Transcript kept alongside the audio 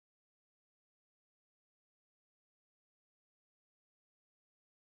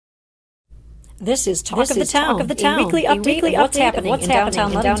This is Talk of the Town, a weekly update of what's happening in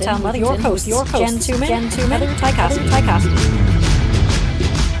downtown Ludington with your hosts, Jen Tuman, Heather Tykowski.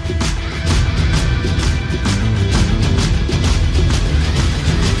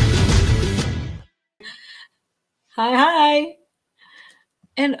 Hi.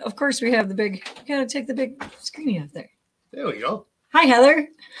 And of course we have we gotta take the big screen out there. There we go. Hi, Heather.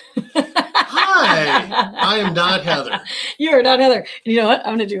 Hi, I am not Heather. You are not Heather. And you know what?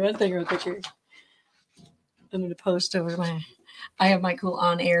 I'm gonna do one thing real quick here. I'm gonna post over I have my cool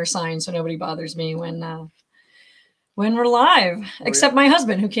on-air sign so nobody bothers me when we're live, except my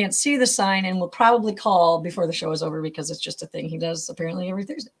husband, who can't see the sign and will probably call before the show is over because it's just a thing he does apparently every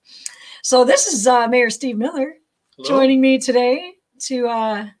Thursday. So this is Mayor Steve Miller. Hello. Joining me today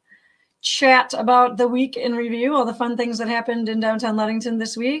to chat about the week in review, all the fun things that happened in downtown Ludington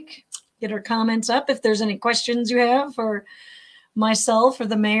this week. Get our comments up if there's any questions you have for myself or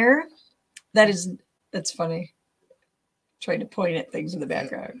the mayor. That's funny. Trying to point at things in the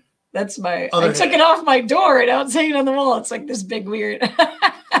background. That's I took it off my door and now it's hanging on the wall. It's like this big weird. It's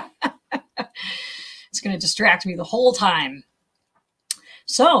going to distract me the whole time.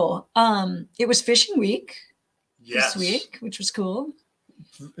 So it was fishing week this week, which was cool.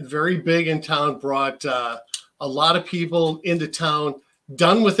 Very big in town, brought a lot of people into town,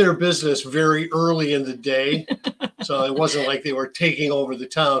 done with their business very early in the day. So it wasn't like they were taking over the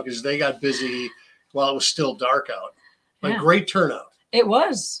town because they got busy while it was still dark out. But great turnout. It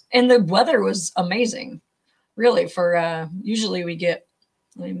was. And the weather was amazing, really. For usually we get,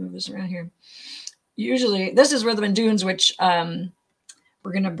 let me move this around here. Usually, this is Rhythm and Dunes, which we're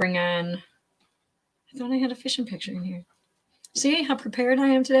going to bring on. I thought I had a fishing picture in here. See how prepared I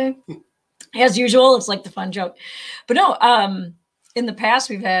am today? As usual, it's like the fun joke. But no, in the past,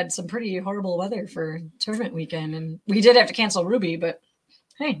 we've had some pretty horrible weather for tournament weekend. And we did have to cancel Ruby, but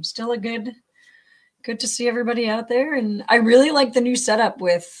hey, still a good to see everybody out there. And I really like the new setup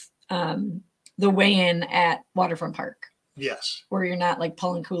with the weigh-in at Waterfront Park. Yes. Where you're not like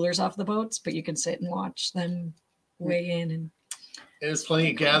pulling coolers off the boats, but you can sit and watch them weigh in. And there's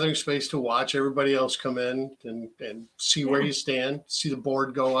plenty of gathering space to watch everybody else come in and see where you stand, see the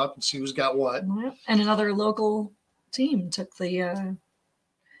board go up and see who's got what. And another local team took the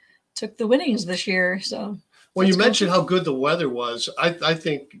winnings this year. So when you mentioned how good the weather was, I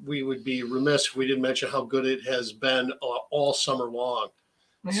think we would be remiss if we didn't mention how good it has been all summer long.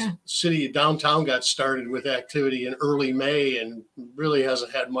 Yeah. Downtown got started with activity in early May and really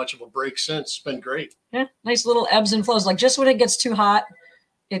hasn't had much of a break since. It's been great. Yeah, nice little ebbs and flows. Like just when it gets too hot,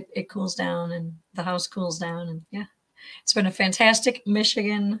 it cools down and the house cools down. And yeah, it's been a fantastic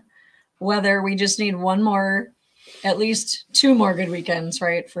Michigan weather. We just need at least two more good weekends,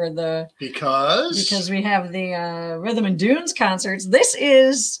 right? Because we have the Rhythm and Dunes concerts. This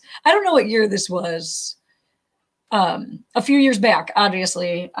is, I don't know what year this was. A few years back,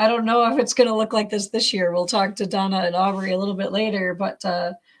 obviously. I don't know if it's going to look like this year. We'll talk to Donna and Aubrey a little bit later, but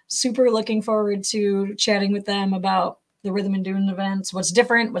super looking forward to chatting with them about the Rhythm and Dune events, what's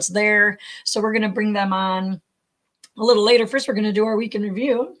different, what's there. So we're going to bring them on a little later. First, we're going to do our week in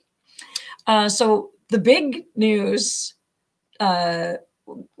review. So the big news,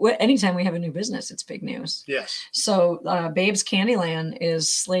 anytime we have a new business, it's big news. Yes. So Babe's Candyland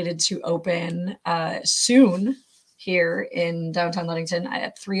is slated to open soon here in downtown Ludington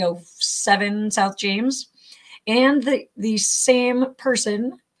at 307 South James. And the same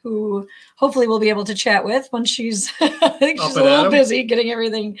person who hopefully we'll be able to chat with when she's, I think she's a little busy getting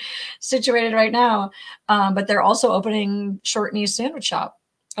everything situated right now. But they're also opening Short Knees Sandwich Shop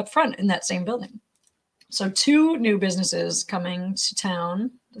up front in that same building. So 2 new businesses coming to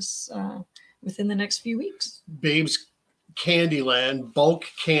town within the next few weeks. Babe's Candyland, bulk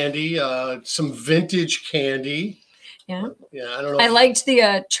candy, some vintage candy. Yeah. Yeah, I don't know. I liked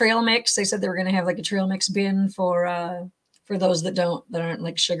the trail mix. They said they were going to have like a trail mix bin for those that aren't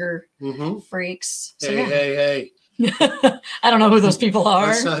like sugar freaks. So, hey. I don't know who those people are.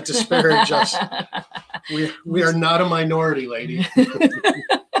 Let's not disparage us. We are not a minority, lady.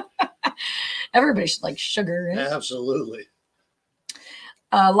 Everybody should like sugar, right? Absolutely.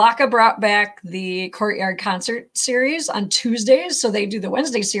 Laka brought back the Courtyard concert series on Tuesdays. So they do the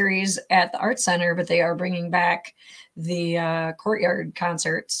Wednesday series at the Arts Center, but they are bringing back the Courtyard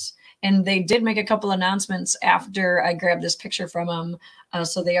concerts. And they did make a couple announcements after I grabbed this picture from them.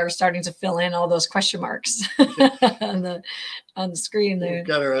 So they are starting to fill in all those question marks on the screen there. We've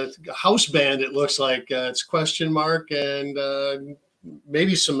got a house band, it looks like. It's question mark and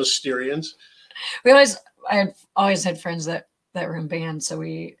maybe some Mysterians. I had always had friends that were in bands, so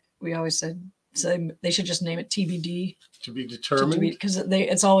we always said So they should just name it TBD. To be determined. Because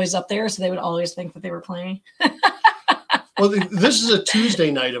it's always up there, so they would always think that they were playing. Well, this is a Tuesday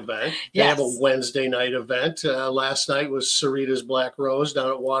night event. They Yes. have a Wednesday night event. Last night was Sarita's Black Rose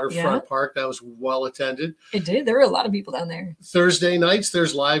down at Waterfront Park. That was well attended. It did. There were a lot of people down there. Thursday nights,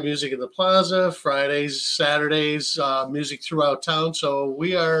 there's live music in the plaza. Fridays, Saturdays, music throughout town. So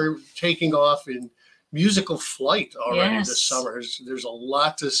we are taking off in musical flight already this summer. There's a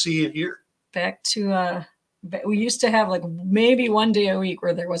lot to see and hear. Back to we used to have like maybe one day a week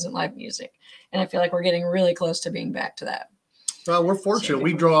where there wasn't live music, and I feel like we're getting really close to being back to that. Well, we're fortunate.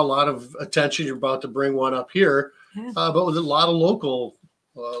 We draw a lot of attention. You're about to bring one up here, but with a lot of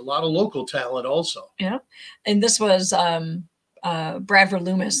local talent also. Yeah, and this was Bradford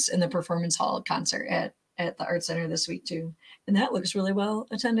Loomis in the Performance Hall concert at the Art Center this week too, and that looks really well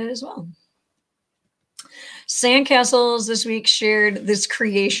attended as well. Sandcastles this week shared this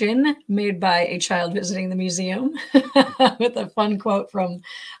creation made by a child visiting the museum with a fun quote from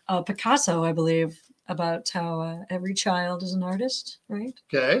Picasso, I believe, about how every child is an artist, right?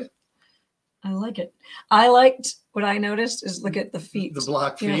 Okay. I like it. I liked what I noticed is look at the feet. The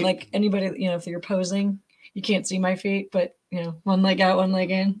block feet. You know, like anybody, if you're posing, you can't see my feet, but one leg out, one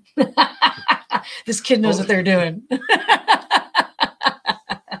leg in. This kid knows what they're doing.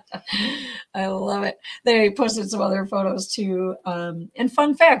 I love it. They posted some other photos too, and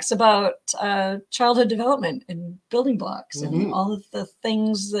fun facts about childhood development and building blocks and all of the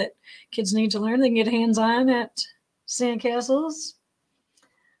things that kids need to learn. They can get hands-on at Sandcastles.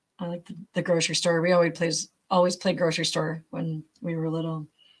 I like the grocery store. We always played grocery store when we were little.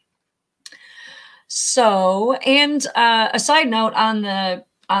 So, and a side note on the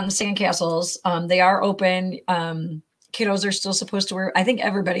Sandcastles, they are open. Kiddos are still supposed to wear, I think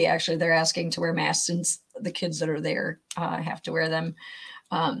everybody actually, they're asking to wear masks since the kids that are there have to wear them.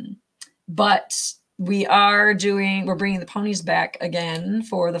 But we're bringing the ponies back again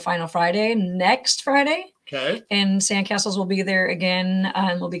for the final Friday, next Friday. Okay. And Sandcastles will be there again,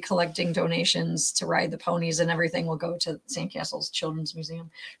 and we'll be collecting donations to ride the ponies, and everything will go to Sandcastles Children's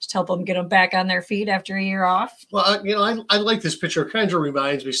Museum. Just help them get them back on their feet after a year off. Well, I like this picture. It kind of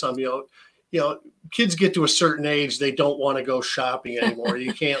reminds me some, kids get to a certain age, they don't want to go shopping anymore.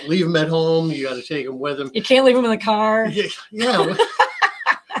 You can't leave them at home. You got to take them with them. You can't leave them in the car. Yeah.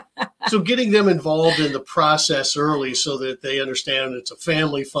 So getting them involved in the process early so that they understand it's a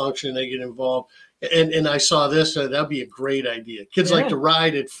family function, they get involved. And I saw this, that'd be a great idea. Kids like to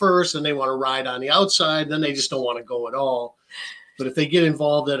ride at first and they want to ride on the outside, then they just don't want to go at all. But if they get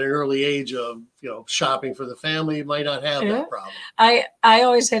involved at an early age of, shopping for the family, you might not have that problem. I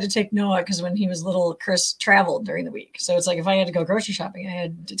always had to take Noah because when he was little, Chris traveled during the week. So it's like if I had to go grocery shopping, I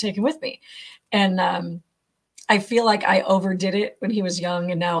had to take him with me. And I feel like I overdid it when he was young.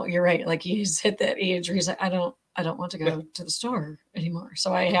 And now you're right. Like he's hit that age where he's like, I don't want to go to the store anymore.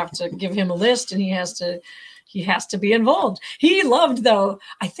 So I have to give him a list and he has to be involved. He loved, though,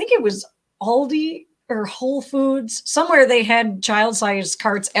 I think it was Aldi or Whole Foods, somewhere they had child-sized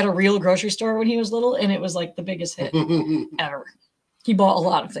carts at a real grocery store when he was little, and it was like the biggest hit ever. He bought a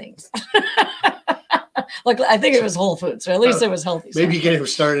lot of things. Like I think it was Whole Foods, so at least it was healthy. Maybe getting him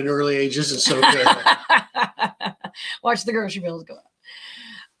started at early age isn't so good. Watch the grocery bills go up.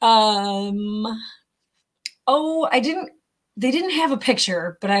 They didn't have a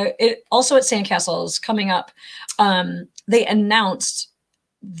picture, but it also at Sandcastles coming up. They announced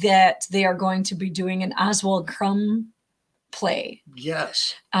that they are going to be doing an Oswald Crumb play.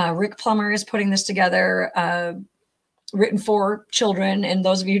 Yes. Rick Plummer is putting this together, written for children. And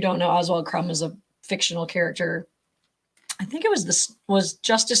those of you who don't know, Oswald Crumb is a fictional character. I think it was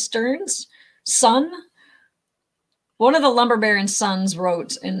Justice Stern's son. One of the lumber baron's sons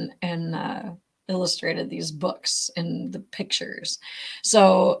wrote and illustrated these books and the pictures.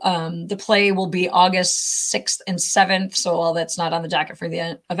 So the play will be August 6th and 7th. So all that's not on the docket for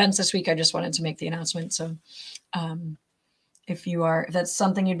the events this week, I just wanted to make the announcement. So if that's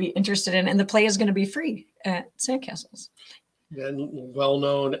something you'd be interested in, and the play is going to be free at Sandcastles. And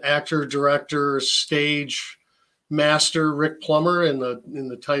well-known actor, director, stage master Rick Plummer in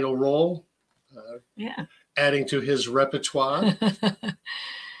the title role. Adding to his repertoire.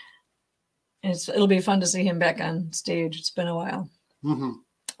 It'll be fun to see him back on stage. It's been a while. Mm-hmm.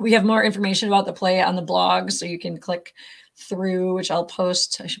 We have more information about the play on the blog, so you can click through, which I'll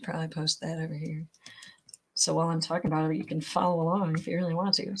post. I should probably post that over here. So while I'm talking about it, you can follow along if you really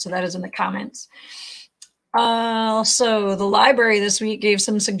want to. So that is in the comments. So the library this week gave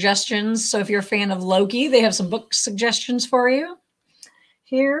some suggestions. So if you're a fan of Loki, they have some book suggestions for you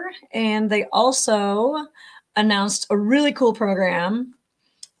here. And they also announced a really cool program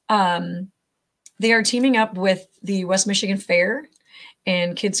They are teaming up with the West Michigan Fair,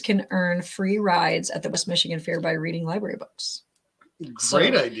 and kids can earn free rides at the West Michigan Fair by reading library books.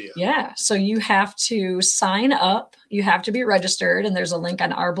 Great idea. Yeah. So you have to sign up. You have to be registered. And there's a link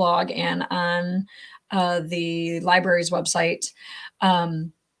on our blog and on the library's website.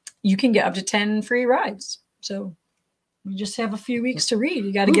 You can get up to 10 free rides. So you just have a few weeks to read.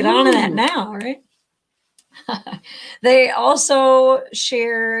 You got to get on to that now, right? They also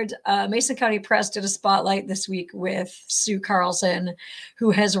shared, Mason County Press did a spotlight this week with Sue Carlson,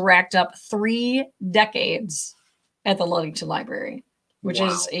 who has racked up 3 decades at the Ludington Library, which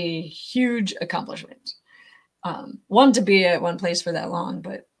is a huge accomplishment. One, to be at one place for that long,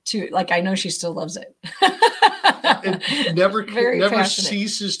 but two, like, I know she still loves it. It never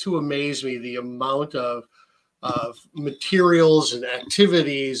ceases to amaze me the amount of materials and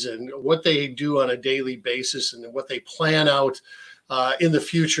activities and what they do on a daily basis and what they plan out in the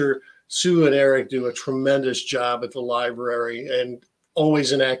future. Sue and Eric do a tremendous job at the library, and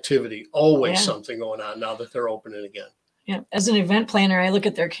always an activity, always something going on now that they're opening again. Yeah. As an event planner, I look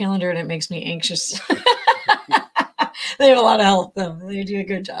at their calendar and it makes me anxious. They have a lot of help, though. They do a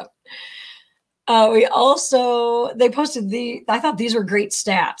good job. They posted I thought these were great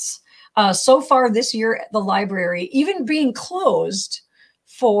stats. So far this year at the library, even being closed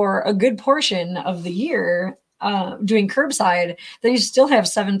for a good portion of the year, doing curbside, they still have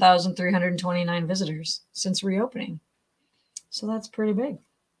 7,329 visitors since reopening. So that's pretty big.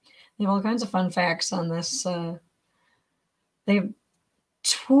 They have all kinds of fun facts on this. They have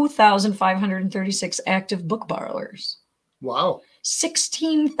 2,536 active book borrowers. Wow.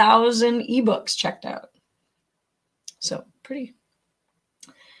 16,000 ebooks checked out. So pretty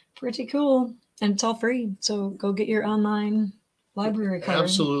cool. And it's all free. So go get your online library card.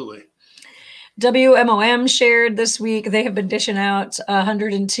 Absolutely. WMOM shared this week they have been dishing out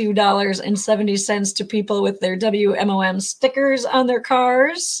 $102.70 to people with their WMOM stickers on their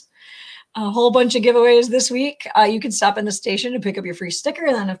cars. A whole bunch of giveaways this week. You can stop in the station to pick up your free sticker,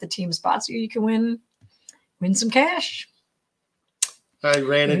 and then if the team spots you, you can win some cash. I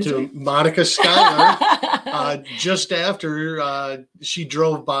ran into Monica Schuyler just after she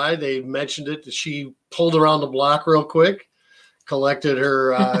drove by. They mentioned it. She pulled around the block real quick, collected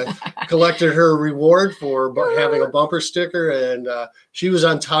her reward for having a bumper sticker, and she was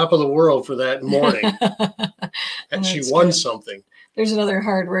on top of the world for that morning. And she won something. There's another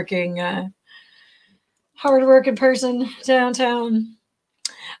hardworking person downtown.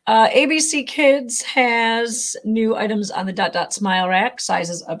 ABC Kids has new items on the Smile Rack,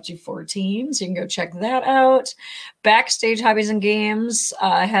 sizes up to 14. So you can go check that out. Backstage Hobbies and Games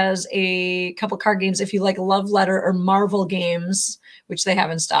has a couple card games. If you like Love Letter or Marvel games, which they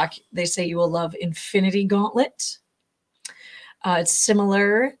have in stock, they say you will love Infinity Gauntlet. It's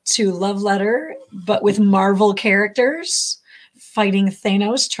similar to Love Letter, but with Marvel characters fighting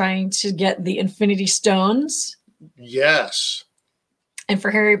Thanos, trying to get the Infinity Stones. Yes. And for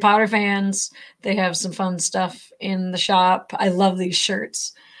Harry Potter fans, they have some fun stuff in the shop. I love these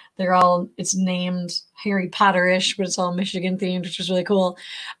shirts. It's named Harry Potter-ish, but it's all Michigan themed, which is really cool.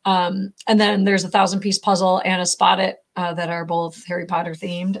 And then there's a 1,000-piece puzzle and a Spot It that are both Harry Potter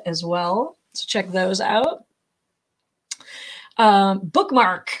themed as well. So check those out.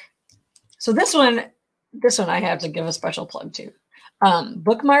 Bookmark. So this one I have to give a special plug to.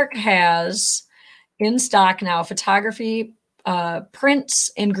 Bookmark has in stock now photography,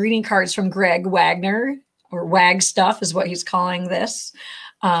 prints, and greeting cards from Greg Wagner, or Wag Stuff is what he's calling this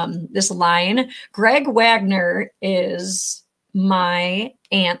line. Greg Wagner is my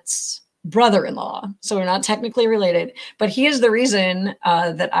aunt's brother-in-law, so we're not technically related, but he is the reason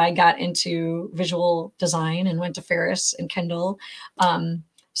that I got into visual design and went to Ferris and Kendall.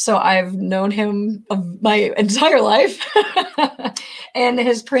 So I've known him my entire life, and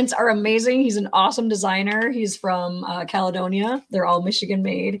his prints are amazing. He's an awesome designer. He's from Caledonia. They're all Michigan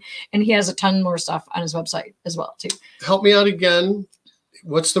made, and he has a ton more stuff on his website as well too. Help me out again.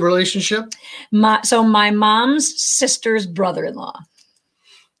 What's the relationship? My mom's sister's brother-in-law.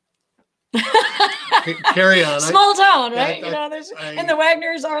 Carry on. Small town, right? And the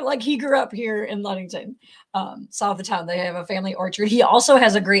Wagners are like, he grew up here in Ludington, south of town. They have a family orchard. He also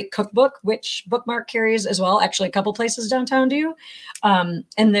has a great cookbook, which Bookmark carries as well. Actually, a couple places downtown do. And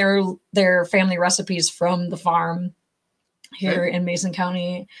their family recipes from the farm here in Mason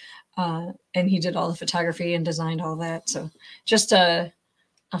County. And he did all the photography and designed all that. So just a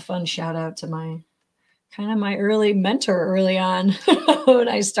fun shout out to my early mentor early on when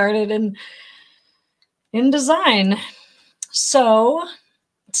I started in design. So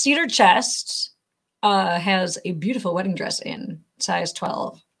Cedar Chest has a beautiful wedding dress in size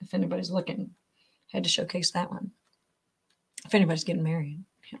 12, if anybody's looking. had to showcase that one. If anybody's getting married.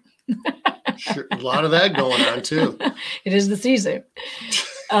 Sure, a lot of that going on too. It is the season.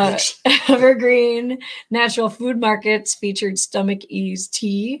 Evergreen Natural Food Markets featured Stomach Ease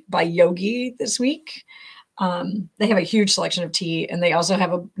tea by Yogi this week. They have a huge selection of tea, and they also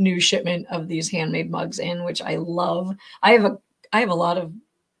have a new shipment of these handmade mugs in, which I love. I have a lot of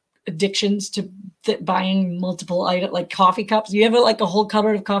addictions to buying multiple items, like coffee cups. You have like a whole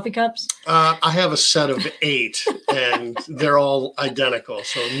cupboard of coffee cups? I have a set of 8, and they're all identical.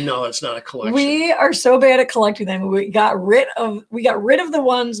 So no, it's not a collection. We are so bad at collecting them. We got rid of the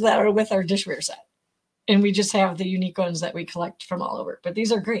ones that are with our dishware set, and we just have the unique ones that we collect from all over. But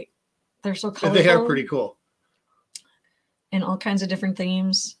these are great. They're so colorful. They are pretty cool. And all kinds of different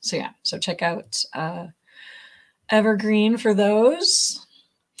themes. So yeah, so check out Evergreen for those.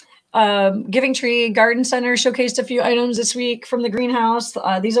 Giving Tree Garden Center showcased a few items this week from the greenhouse.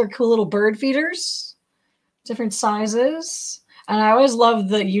 These are cool little bird feeders, different sizes. And I always love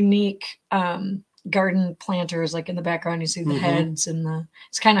the unique garden planters. Like in the background, you see the heads and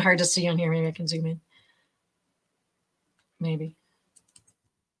it's kind of hard to see on here. Maybe I can zoom in. Maybe.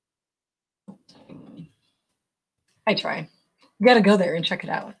 I try. You got to go there and check it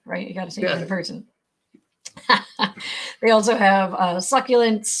out, right? You got to see it in person. They also have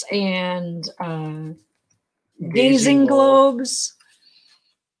succulents and gazing globes.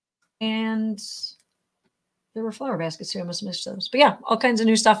 And there were flower baskets too. I must have missed those. But yeah, all kinds of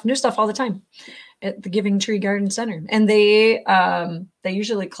new stuff all the time at the Giving Tree Garden Center. And they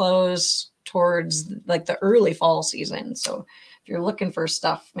usually close towards like the early fall season. So if you're looking for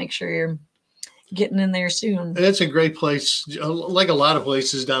stuff, make sure you're getting in there soon. It's a great place, like a lot of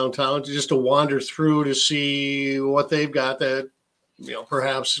places downtown, just to wander through to see what they've got that,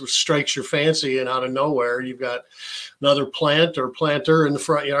 perhaps strikes your fancy, and out of nowhere, you've got another plant or planter in the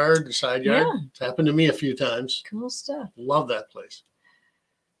front yard, the side yard. Yeah. It's happened to me a few times. Cool stuff. Love that place.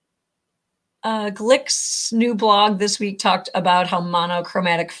 Glick's new blog this week talked about how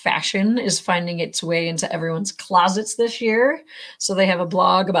monochromatic fashion is finding its way into everyone's closets this year. So they have a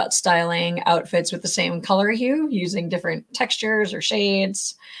blog about styling outfits with the same color hue using different textures or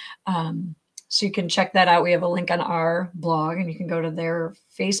shades. So you can check that out. We have a link on our blog, and you can go to their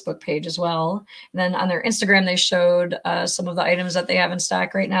Facebook page as well. And then on their Instagram, they showed some of the items that they have in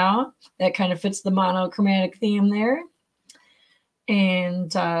stock right now that kind of fits the monochromatic theme there.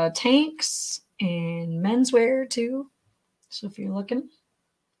 And tanks and menswear too. So if you're looking.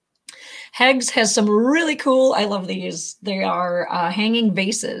 Heggs has some really cool, I love these. They are hanging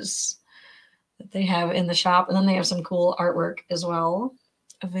vases that they have in the shop. And then they have some cool artwork as well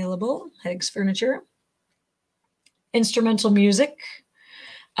available. Heggs Furniture. Instrumental music.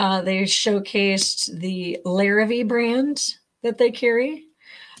 They showcased the Larrivee brand that they carry.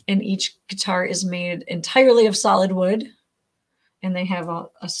 And each guitar is made entirely of solid wood. And they have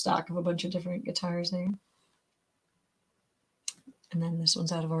a stock of a bunch of different guitars there. And then this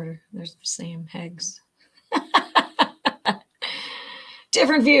one's out of order. There's the same Heggs.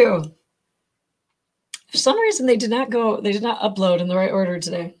 Different view. For some reason, they did not upload in the right order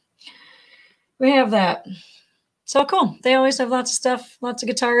today. We have that. So cool. They always have lots of stuff, lots of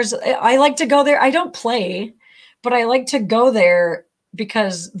guitars. I like to go there. I don't play, but I like to go there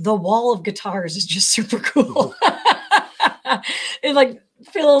because the wall of guitars is just super cool. It like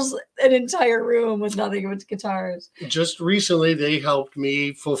fills an entire room with nothing but guitars. Just recently, they helped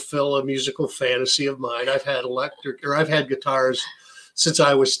me fulfill a musical fantasy of mine. I've had guitars since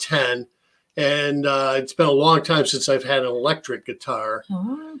I was 10, and it's been a long time since I've had an electric guitar.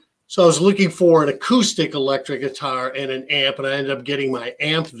 Uh-huh. So I was looking for an acoustic electric guitar and an amp, and I ended up getting my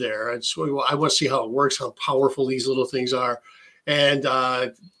amp there. I want to see how it works, how powerful these little things are. And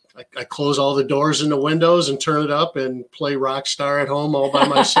I close all the doors and the windows and turn it up and play Rockstar at home all by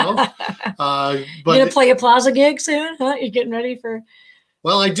myself. But you gonna play a plaza gig soon? Huh? You getting ready for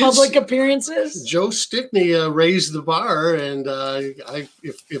public appearances? Joe Stickney raised the bar, and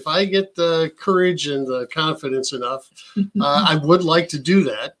if I get the courage and the confidence enough, I would like to do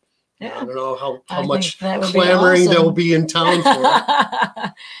that. Yeah. I don't know how much clamoring there will be in town for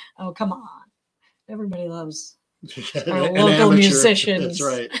it. Oh, come on. Everybody loves our local musicians. That's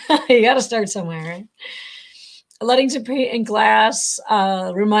right. You got to start somewhere, right? Ludington Paint and Glass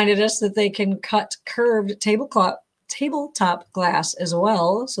reminded us that they can cut curved tabletop glass as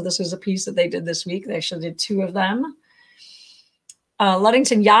well. So this was a piece that they did this week. They actually did 2 of them.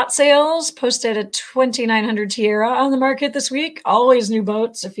 Ludington Yacht Sales posted a 2900 Tierra on the market this week. Always new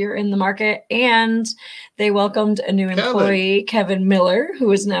boats if you're in the market. And they welcomed a new employee, Kevin Miller,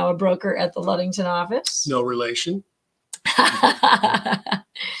 who is now a broker at the Ludington office. No relation.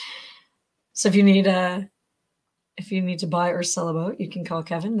 So if you need to buy or sell a boat, you can call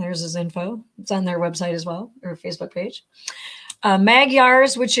Kevin. There's his info. It's on their website as well, or Facebook page.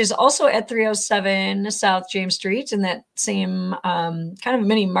 Magyars, which is also at 307 South James Street in that same kind of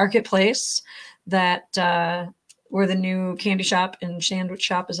mini marketplace that where the new candy shop and sandwich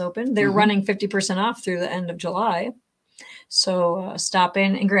shop is open. They're running 50% off through the end of July. So stop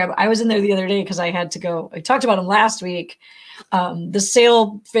in and grab. I was in there the other day because I had to go. I talked about them last week. The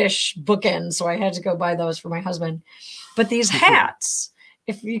sailfish bookend. So I had to go buy those for my husband. But these hats,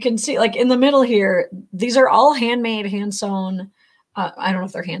 if you can see, like in the middle here, these are all handmade, hand sewn. I don't know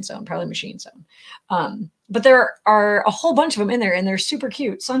if they're hand sewn, probably machine sewn. But there are a whole bunch of them in there, and they're super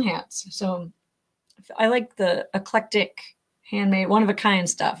cute sun hats. So I like the eclectic, handmade, one of a kind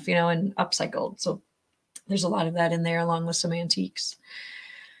stuff, and upcycled. So there's a lot of that in there, along with some antiques.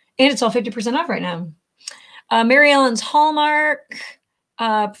 And it's all 50% off right now. Mary Ellen's Hallmark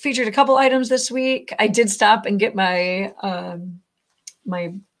featured a couple items this week. I did stop and get my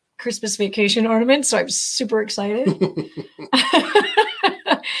my Christmas vacation ornament, so I'm super excited.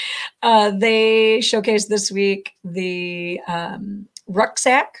 They showcased this week the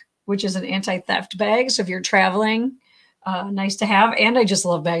rucksack, which is an anti-theft bag. So if you're traveling, nice to have. And I just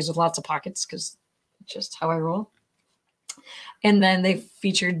love bags with lots of pockets because it's just how I roll. And then they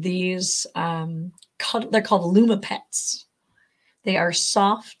featured these, they're called Luma Pets. They are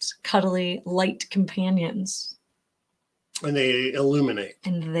soft, cuddly, light companions. And they illuminate.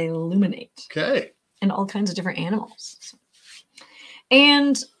 Okay. And all kinds of different animals.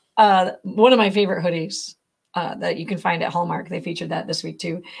 And one of my favorite hoodies that you can find at Hallmark, they featured that this week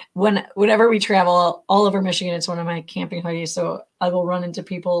too. Whenever we travel all over Michigan, it's one of my camping hoodies. So I will run into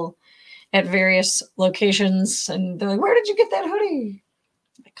people at various locations and they're like, "Where did you get that hoodie?"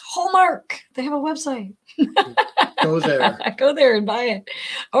 Like, Hallmark, they have a website. Go there. Go there and buy it.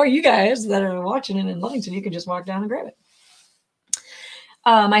 Or you guys that are watching it in Ludington, you can just walk down and grab it.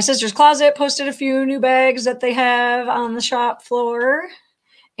 My Sister's Closet posted a few new bags that they have on the shop floor.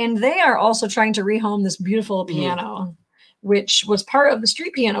 And they are also trying to rehome this beautiful piano, which was part of the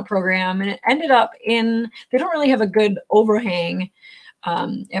street piano program. And it ended up they don't really have a good overhang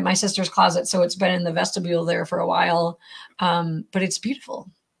at My Sister's Closet. So it's been in the vestibule there for a while. But it's beautiful.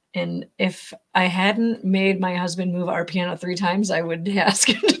 And if I hadn't made my husband move our piano 3 times, I would ask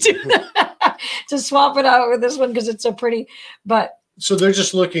him to do that, to swap it out with this one because it's so pretty. But so they're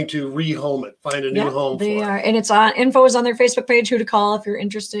just looking to rehome it, find a new home for it. They are. And it's info is on their Facebook page, who to call if you're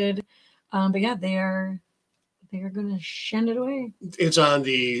interested. But yeah, they are going to send it away. It's on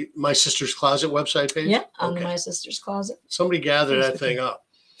the My Sister's Closet website page? Yeah, on the My Sister's Closet. Somebody gathered that thing up.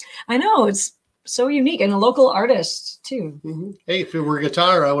 I know. It's so unique, and a local artist too. Mm-hmm. Hey, if it were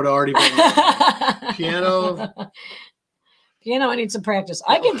guitar, I would have already been piano. Piano, I need some practice.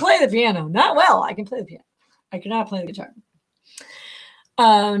 I can play the piano. Not well. I can play the piano. I cannot play the guitar.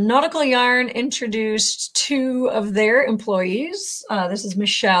 Nautical Yarn introduced 2 of their employees. This is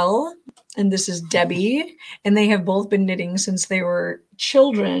Michelle and this is Debbie. And they have both been knitting since they were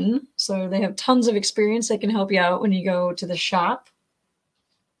children. So they have tons of experience. They can help you out when you go to the shop.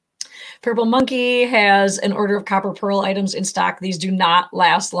 Purple Monkey has an order of copper pearl items in stock. These do not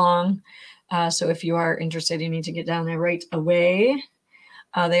last long. So if you are interested, you need to get down there right away.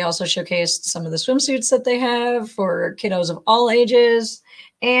 They also showcased some of the swimsuits that they have for kiddos of all ages.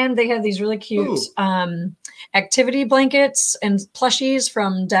 And they have these really cute activity blankets and plushies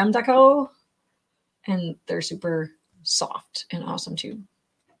from Dem Deco. And they're super soft and awesome too.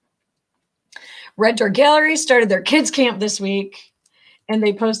 Red Door Gallery started their kids camp this week. And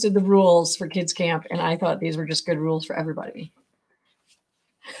they posted the rules for kids camp. And I thought these were just good rules for everybody.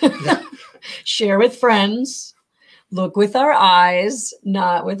 Share with friends. Look with our eyes,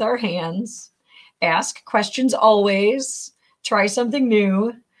 not with our hands. Ask questions always. Try something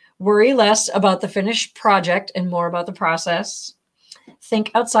new. Worry less about the finished project and more about the process. Think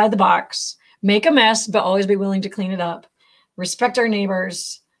outside the box. Make a mess, but always be willing to clean it up. Respect our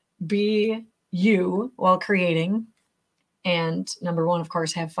neighbors. Be you while creating. And number 1, of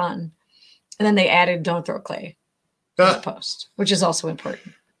course, have fun. And then they added don't throw clay in the post, which is also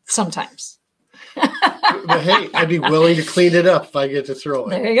important sometimes. But hey, I'd be willing to clean it up if I get to throw it.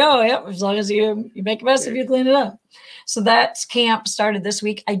 There you go. Yep. As long as you make a mess if you clean it up. So that camp started this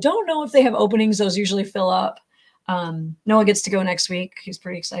week. I don't know if they have openings. Those usually fill up. Noah gets to go next week. He's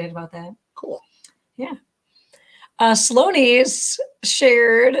pretty excited about that. Cool. Yeah. Sloanies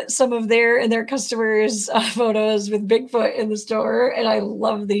shared some of their customers' photos with Bigfoot in the store. And I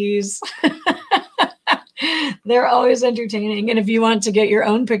love these. They're always entertaining. And if you want to get your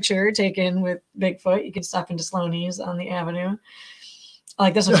own picture taken with Bigfoot, you can stop into Sloanies on the Avenue.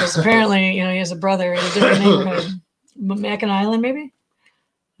 Like this one says, apparently, he has a brother in a different neighborhood. Mackinac Island, maybe?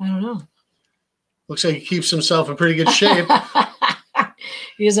 I don't know. Looks like he keeps himself in pretty good shape.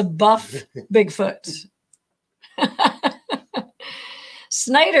 He is a buff Bigfoot.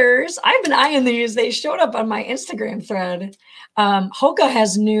 Snyder's, I've been eyeing these. They showed up on my Instagram thread. Hoka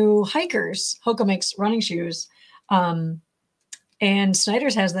has new hikers. Hoka makes running shoes. And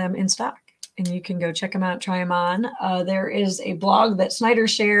Snyder's has them in stock. And you can go check them out, try them on. There is a blog that Snyder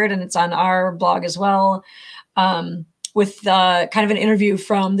shared, and it's on our blog as well, with kind of an interview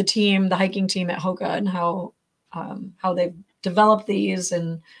from the team, the hiking team at Hoka, and how they've developed these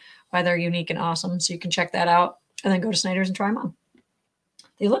and why they're unique and awesome. So you can check that out and then go to Snyder's and try them on.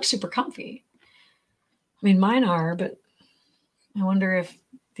 They look super comfy. I mean, mine are, but I wonder if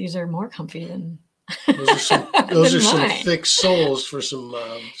these are more comfy than those are some thick soles for some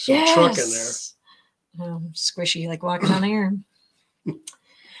truck in there. Squishy, like walking on air.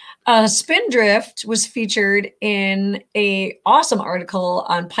 Spindrift was featured in a awesome article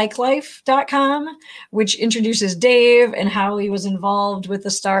on pikelife.com, which introduces Dave and how he was involved with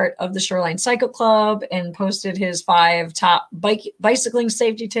the start of the Shoreline Cycle Club and posted his 5 top bicycling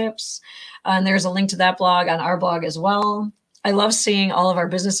safety tips. And there's a link to that blog on our blog as well. I love seeing all of our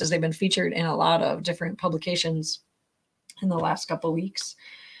businesses. They've been featured in a lot of different publications in the last couple of weeks.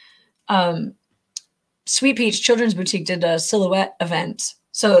 Sweet Peach Children's Boutique did a silhouette event.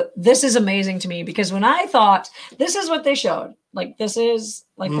 So this is amazing to me because when I thought this is what they showed, like this is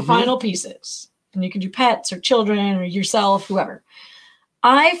like the final pieces, and you can do pets or children or yourself, whoever.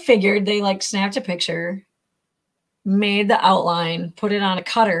 I figured they like snapped a picture, made the outline, put it on a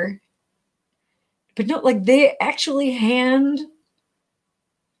cutter. But no, like they actually hand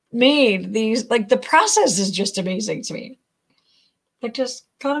made these, like the process is just amazing to me. Like just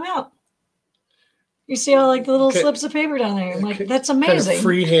cut them out. You see all like the little slips of paper down there. I'm like, that's amazing. Kind of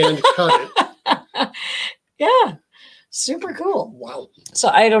freehand cut it. Yeah. Super cool. Wow. So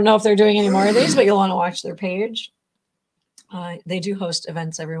I don't know if they're doing any more of these, but you'll want to watch their page. They do host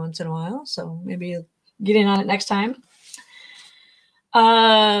events every once in a while. So maybe get in on it next time.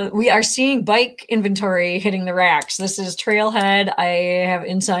 We are seeing bike inventory hitting the racks. This is Trailhead. I have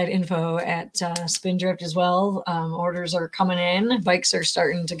inside info at Spindrift as well. Orders are coming in. Bikes are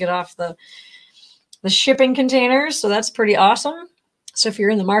starting to get off the shipping containers. So that's pretty awesome. So if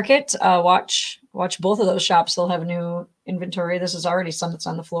you're in the market, watch both of those shops. They'll have new inventory. This is already some that's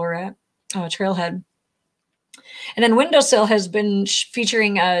on the floor at Trailhead. And then Windowsill has been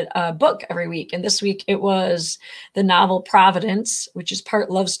featuring a book every week. And this week it was the novel Providence, which is part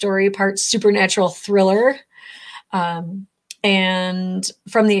love story, part supernatural thriller. And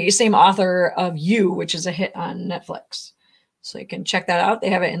from the same author of You, which is a hit on Netflix. So you can check that out. They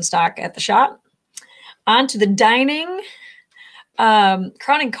have it in stock at the shop. On to the dining. Crown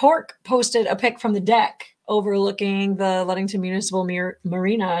and Cork posted a pic from the deck overlooking the Ludington Municipal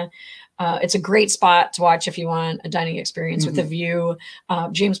Marina. It's a great spot to watch if you want a dining experience with a view.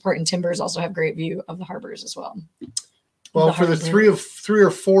 Jamesport and Timbers also have great view of the harbors as well. Well, for the three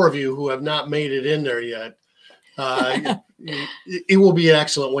or four of you who have not made it in there yet, it will be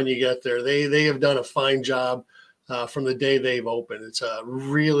excellent when you get there. They have done a fine job from the day they've opened. It's a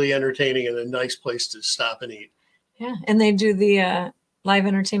really entertaining and a nice place to stop and eat. Yeah, and they do the live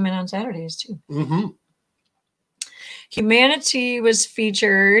entertainment on Saturdays too. Mm-hmm. Humanity was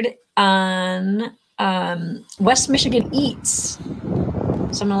featured on West Michigan Eats. So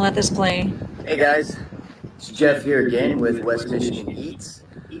I'm going to let this play. Hey guys, it's Jeff here again with West Michigan Eats.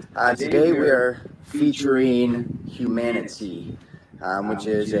 Today we are featuring Humanity, which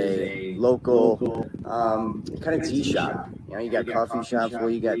is a local kind of tea shop. You know, you got coffee shops, well,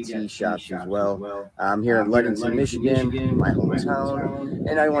 you got tea shops as well. I'm here in Ludington, Michigan, my hometown,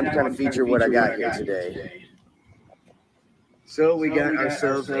 and I want to kind of feature what I got here today. So we got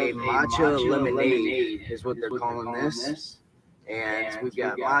ourselves a matcha lemonade, is what they're calling this. And we've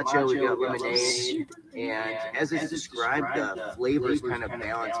got matcha, we've got lemonade, and as it's described, the flavors kind of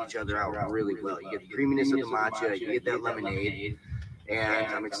balance each other out really well. You get the creaminess of the matcha, you get that lemonade, and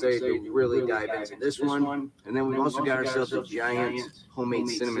I'm excited to really dive into this one. And then we've also got ourselves a giant homemade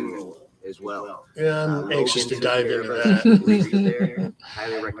cinnamon roll as well. Yeah, I'm anxious to dive into that.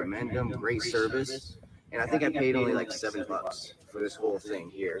 Highly recommend them, great service. And I think I paid only like $7 for this whole thing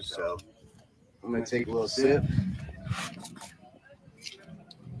here. So I'm going to take a little sip.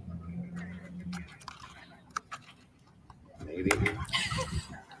 Maybe.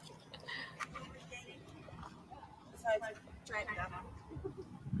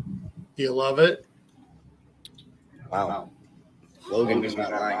 Do you love it? Wow. Logan is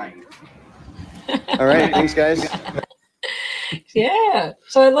not lying. All right. Thanks, guys. Yeah.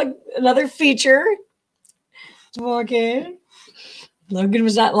 So I like another feature. Okay. Logan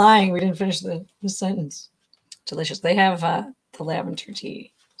was not lying. We didn't finish the sentence. Delicious. They have the lavender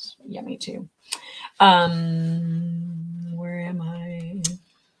tea. It's yummy too. Where am I?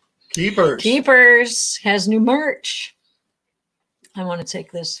 Keepers has new merch. I want to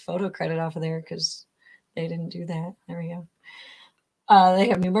take this photo credit off of there because they didn't do that. There we go. They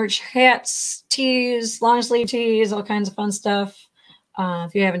have new merch, hats, tees, long sleeve tees, all kinds of fun stuff.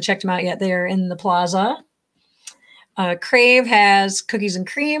 If you haven't checked them out yet, they're in the plaza. Crave has cookies and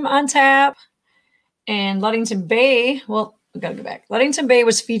cream on tap. And Ludington Bay, well, I've got to go back. Ludington Bay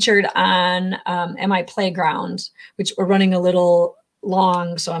was featured on MI Playground, which we're running a little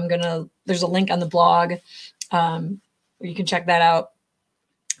long. So there's a link on the blog where you can check that out.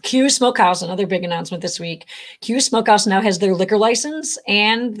 Q Smokehouse, another big announcement this week. Q Smokehouse now has their liquor license,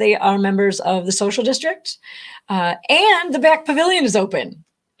 and they are members of the social district. And the back pavilion is open.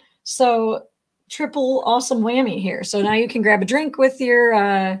 So triple awesome whammy here. So now you can grab a drink with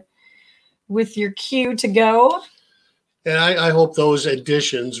your Q to go. And I hope those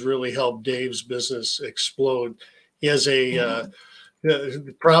additions really help Dave's business explode. He has the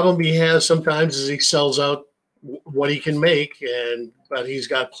problem he has sometimes is he sells out what he can make, but he's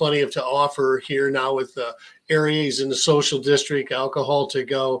got plenty to offer here now with the area. He's in the social district, alcohol to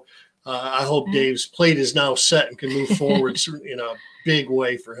go. I hope Dave's plate is now set and can move forward in a big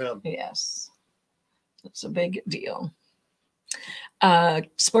way for him. Yes, that's a big deal.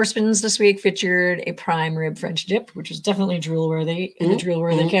 Sportsman's this week featured a prime rib French dip, which is definitely drool worthy in the drool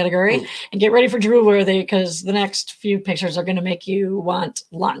worthy category. And get ready for drool worthy because the next few pictures are going to make you want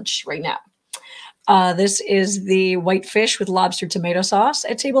lunch right now. This is the white fish with lobster tomato sauce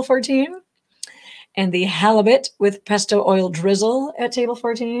at table 14, and the halibut with pesto oil drizzle at table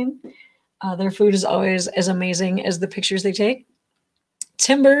 14. Their food is always as amazing as the pictures they take.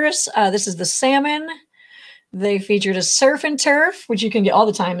 Timbers, this is the salmon. They featured a surf and turf, which you can get all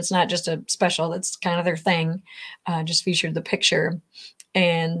the time. It's not just a special. That's kind of their thing. Just featured the picture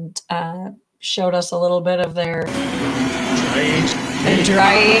and showed us a little bit of their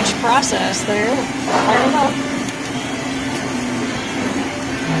dry age process there. I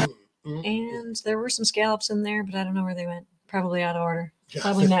don't know. And there were some scallops in there, but I don't know where they went. Probably out of order.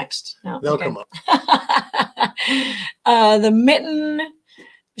 Probably next. No, they'll come up. The Mitten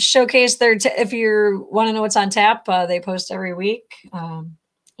showcase there. If you want to know what's on tap, they post every week.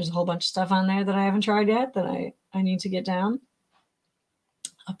 There's a whole bunch of stuff on there that I haven't tried yet that I need to get down.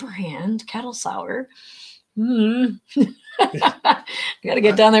 A brand kettle sour. Got to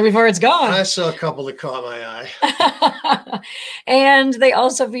get down there before it's gone. I saw a couple that caught my eye. And they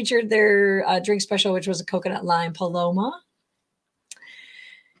also featured their drink special, which was a coconut lime Paloma.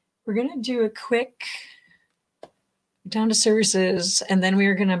 We're going to do a quick down to services, and then we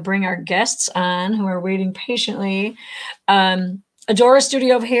are going to bring our guests on who are waiting patiently. Adora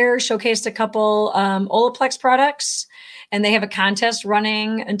Studio of Hair showcased a couple Olaplex products, and they have a contest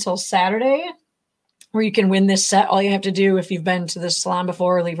running until Saturday where you can win this set. All you have to do, if you've been to this salon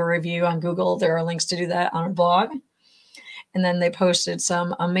before, leave a review on Google. There are links to do that on our blog. And then they posted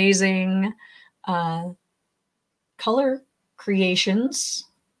some amazing color creations.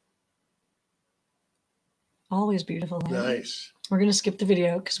 Always beautiful. Nice. We're going to skip the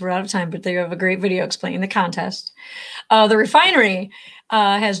video because we're out of time, but they have a great video explaining the contest. The Refinery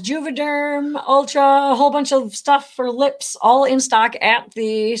has Juvederm, Ultra, a whole bunch of stuff for lips, all in stock at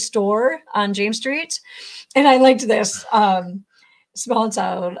the store on James Street. And I liked this. Small and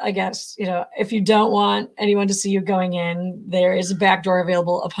sound, I guess. If you don't want anyone to see you going in, there is a back door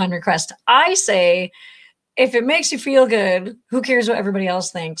available upon request. I say, if it makes you feel good, who cares what everybody else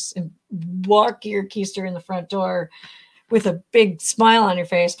thinks? And walk your keister in the front door with a big smile on your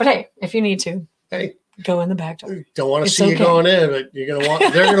face. But hey, if you need to, go in the back door. Don't want to see you going in, but they're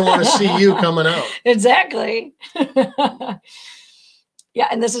going to want to see you coming out. Exactly. Yeah,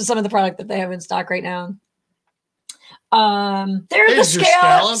 and this is some of the product that they have in stock right now. There's the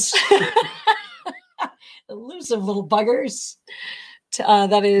scallops. Elusive little buggers.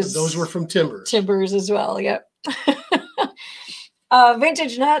 That is. Those were from Timbers. Timbers as well. Yep.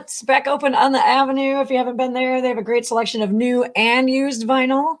 Vintage Nuts back open on the Avenue. If you haven't been there, they have a great selection of new and used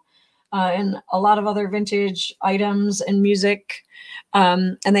vinyl and a lot of other vintage items and music.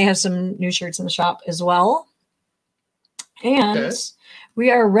 And they have some new shirts in the shop as well. And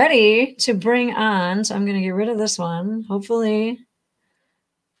we are ready to bring on. So I'm going to get rid of this one. Hopefully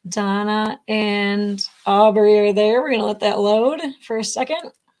Donna and Aubrey are there. We're going to let that load for a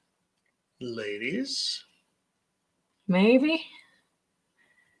second. Ladies. Maybe.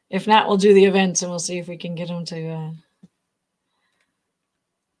 If not, we'll do the events and we'll see if we can get them to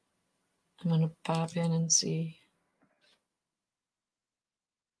I'm going to pop in and see.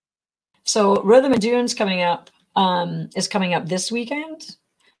 So Rhythm and Dunes coming up is coming up this weekend.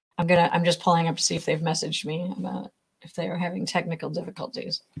 I'm just pulling up to see if they've messaged me about if they are having technical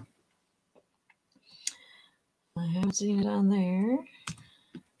difficulties. I haven't seen it on there.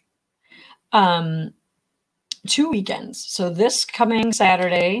 2 weekends. So this coming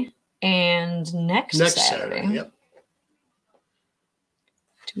Saturday and next Saturday. Yep.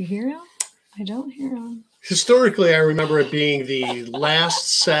 Do we hear him? I don't hear him. Historically, I remember it being the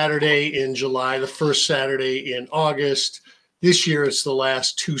last Saturday in July, the first Saturday in August. This year, it's the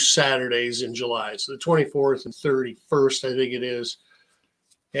last 2 Saturdays in July. So the 24th and 31st, I think it is.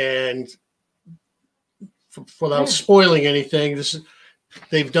 And without spoiling anything,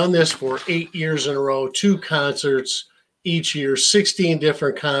 they've done this for 8 years in a row, 2 concerts each year, 16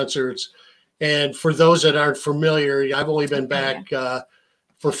 different concerts. And for those that aren't familiar, I've only been back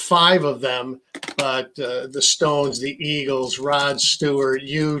for 5 of them, but the Stones, the Eagles, Rod Stewart,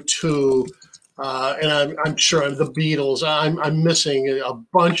 U2, and I'm sure the Beatles. I'm missing a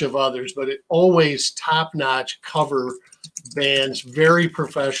bunch of others, but it always top-notch cover bands, very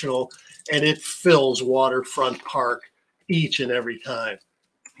professional, and it fills Waterfront Park each and every time.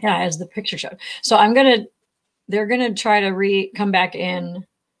 Yeah, as the picture showed. So they're gonna try to come back in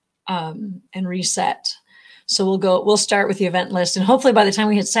and reset. So we'll start with the event list, and hopefully by the time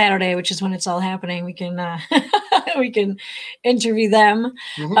we hit Saturday, which is when it's all happening, we can we can interview them.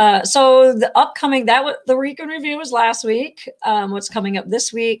 Mm-hmm. So the upcoming the week in review was last week. What's coming up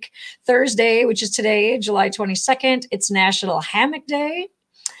this week? Thursday, which is today, July 22nd. It's National Hammock Day.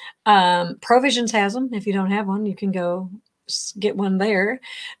 Provisions has them. If you don't have one, you can go get one there.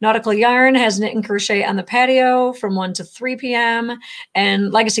 Nautical Yarn has knit and crochet on the patio from 1 to 3 p.m.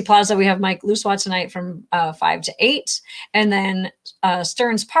 And Legacy Plaza, we have Mike Luswa tonight from 5 to 8. And then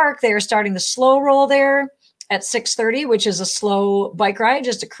Stearns Park, they are starting the slow roll there at 6:30, which is a slow bike ride,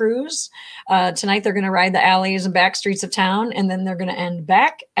 just a cruise. Tonight they're going to ride the alleys and back streets of town, and then they're going to end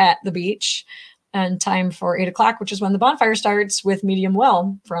back at the beach. And time for 8 o'clock, which is when the bonfire starts with Medium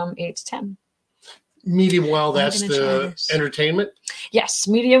Well from 8 to 10. Medium Well, that's the entertainment? Yes.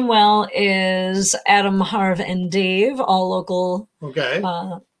 Medium Well is Adam, Harv, and Dave, all local. Okay.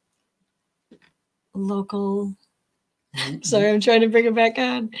 Local. Sorry, I'm trying to bring it back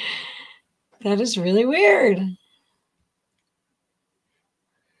on. That is really weird.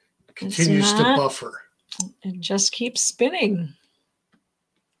 Continues to buffer. It just keeps spinning.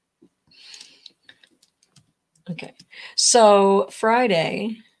 Okay. So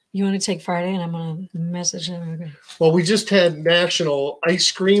Friday. You want to take Friday, and I'm going to message them. Well, we just had National Ice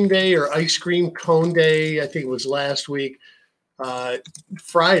Cream Day or Ice Cream Cone Day. I think it was last week.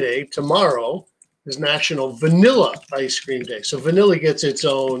 Friday, tomorrow, is National Vanilla Ice Cream Day. So vanilla gets its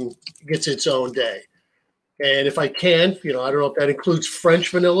own day. And if I can, I don't know if that includes French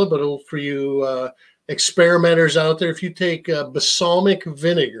vanilla, but for you experimenters out there, if you take balsamic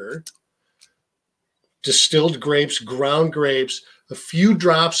vinegar, distilled grapes, ground grapes, a few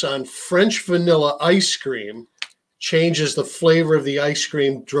drops on French vanilla ice cream changes the flavor of the ice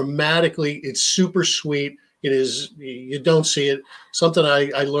cream dramatically. It's super sweet. It is, you don't see it. Something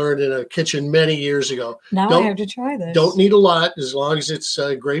I learned in a kitchen many years ago. Now I have to try this. Don't need a lot as long as it's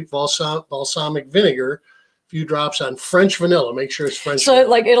grape balsamic vinegar. A few drops on French vanilla. Make sure it's French vanilla.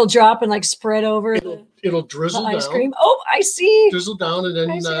 So it'll drop and spread over it'll drizzle the ice down. cream. Oh, I see. Drizzle down and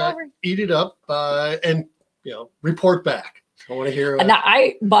then eat it up and report back. I want to hear.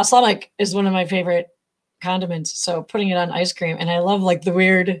 Balsamic is one of my favorite condiments. So putting it on ice cream, and I love the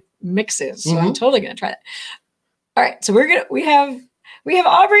weird mixes. So I'm totally gonna try that. All right, so we have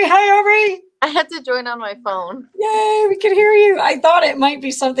Aubrey. Hi, Aubrey. I had to join on my phone. Yay, we can hear you. I thought it might be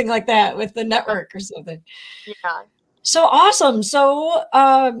something like that with the network or something. Yeah. So awesome. So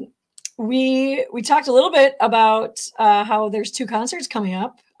we talked a little bit about how there's 2 concerts coming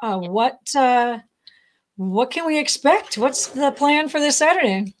up. What can we expect? What's the plan for this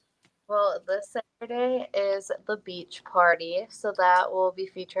Saturday? Well, this Saturday is the beach party, so that will be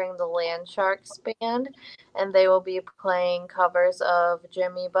featuring the Land Sharks band, and they will be playing covers of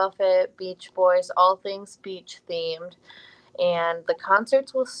Jimmy Buffett, Beach Boys, all things beach themed. And the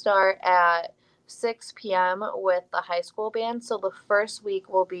concerts will start at 6 p.m. with the high school band. So the first week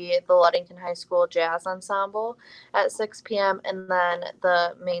will be the Ludington High School Jazz Ensemble at 6 p.m. and then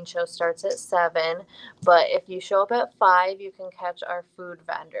the main show starts at 7. But if you show up at 5, you can catch our food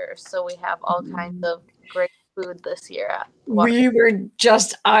vendors. So we have all kinds of great food this year. We were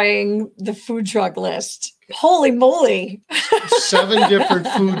just eyeing the food truck list. Holy moly. 7 different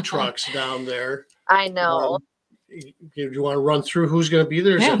food trucks down there. I know. you want to run through who's going to be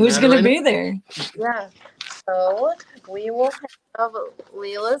there? Is Yeah, it who's going to Madeline? be there? Yeah. So we will have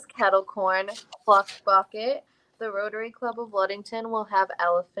Leela's Kettle Corn, Pluck Bucket. The Rotary Club of Ludington will have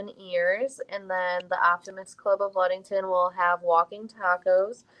Elephant Ears. And then the Optimist Club of Ludington will have Walking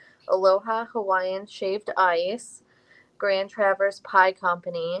Tacos, Aloha Hawaiian Shaved Ice, Grand Traverse Pie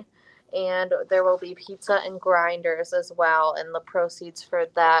Company, and there will be pizza and grinders as well. And the proceeds for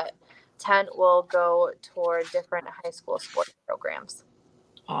that tent will go toward different high school sports programs.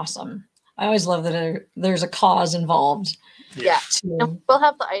 Awesome. I always love that there's a cause involved. Yeah. to- And we'll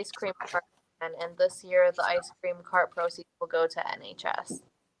have the ice cream cart, and this year the ice cream cart proceeds will go to NHS.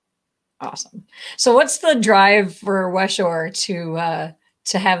 Awesome. So what's the drive for West Shore to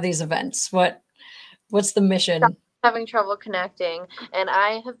have these events? What's the mission? Having trouble connecting, and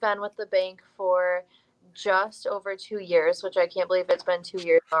I have been with the bank for just over 2 years, which I can't believe it's been 2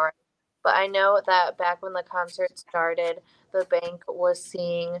 years already. But I know that back when the concert started, the bank was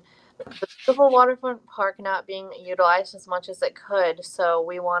seeing the beautiful waterfront park not being utilized as much as it could. So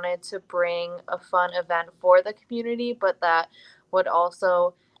we wanted to bring a fun event for the community, but that would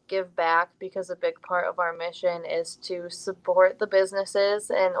also give back, because a big part of our mission is to support the businesses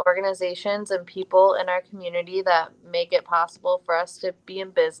and organizations and people in our community that make it possible for us to be in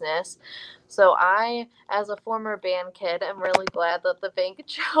business. So I, as a former band kid, am really glad that the bank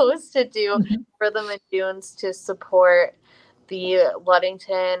chose to do Rhythm and Dunes to support the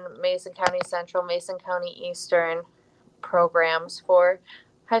Ludington, Mason County Central, Mason County Eastern programs for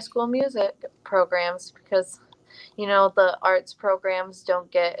high school music programs, because the arts programs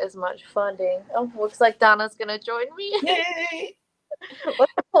don't get as much funding. Oh, looks like Donna's gonna join me. Yay!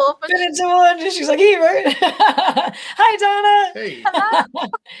 Wonderful. Fit into one. She's like, hey, right? Hi, Donna. Hey,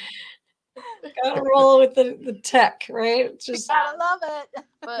 Gotta roll with the tech, right? It's just I love it.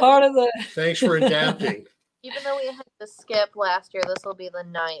 But part of the. thanks for adapting. even though we had to skip last year, this will be the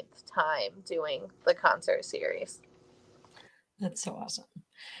 9th time doing the concert series. That's so awesome.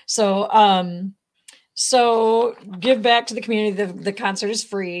 So give back to the community. The concert is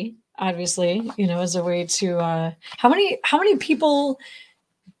free, obviously, as a way to how many people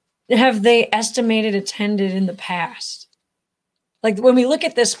have they estimated attended in the past? Like when we look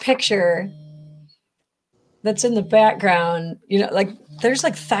at this picture that's in the background, there's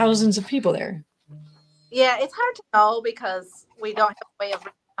like thousands of people there. Yeah, it's hard to know because we don't have a way of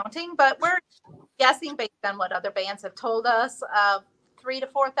counting, but we're guessing based on what other bands have told us, 3,000 to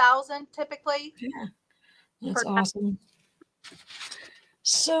 4,000 typically. Yeah. That's Per- awesome.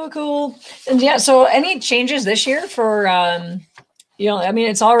 So cool. And yeah, so any changes this year for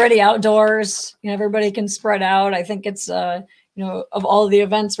it's already outdoors, everybody can spread out. I think it's of all the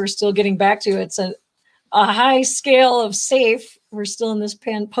events we're still getting back to, it's a high scale of safe. We're still in this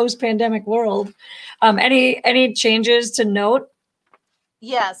post-pandemic world. Any changes to note?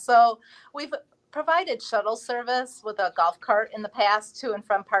 Yeah, so we've provided shuttle service with a golf cart in the past to and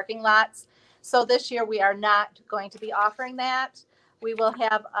from parking lots. So this year we are not going to be offering that. We will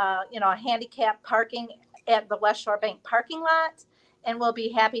have, a handicap parking at the West Shore Bank parking lot, and we'll be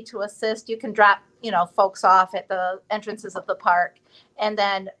happy to assist. You can drop, folks off at the entrances of the park. And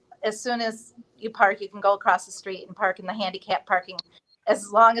then as soon as you park, you can go across the street and park in the handicap parking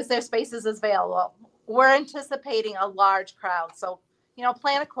as long as there's spaces available. We're anticipating a large crowd. So,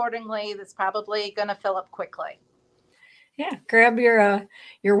 plan accordingly. That's probably going to fill up quickly. Yeah, grab your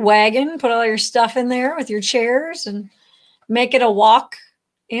wagon, put all your stuff in there with your chairs, and make it a walk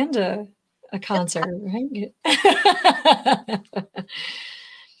and a concert, right?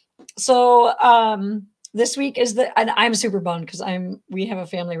 So this week is and I'm super bummed because we have a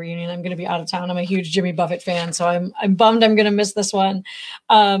family reunion. I'm going to be out of town. I'm a huge Jimmy Buffett fan, so I'm bummed I'm going to miss this one.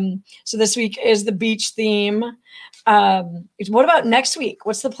 So this week is the beach theme. What about next week?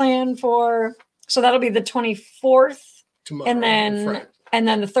 What's the plan for? So that'll be the 24th. Tomorrow, And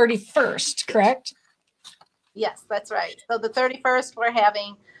then the 31st, correct? Yes, that's right. So the 31st, we're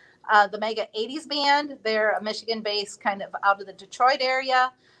having the Mega 80s Band. They're a Michigan-based, kind of out of the Detroit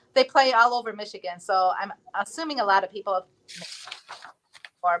area. They play all over Michigan, so I'm assuming a lot of people have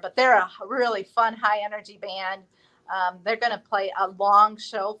before, but they're a really fun, high-energy band. They're going to play a long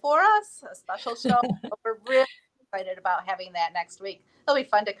show for us, a special show. We're really excited about having that next week. It'll be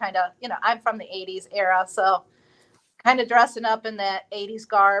fun to kind of, I'm from the 80s era, so kind of dressing up in that 80s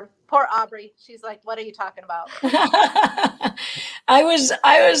garb. Poor Aubrey. She's like, what are you talking about? I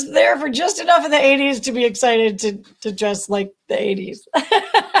was there for just enough in the 80s to be excited to dress like the 80s.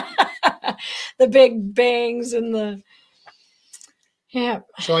 The big bangs and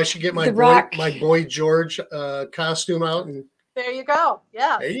So I should get my boy George costume out and There you go.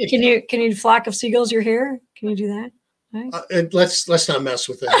 Yeah. there you Can you flock of seagulls your hair? Can you do that? Nice. And let's not mess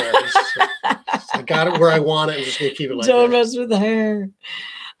with the hair. I got it where I want it. I'm just gonna keep it like Don't that. mess with the hair.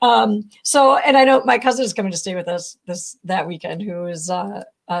 So, and I know my cousin is coming to stay with us that weekend, who is a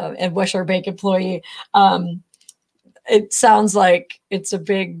West Shore Bank employee. It sounds like it's a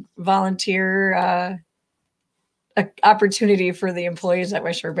big volunteer opportunity for the employees at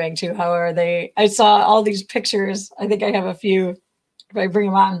West Shore Bank too. How are they? I saw all these pictures. I think I have a few if I bring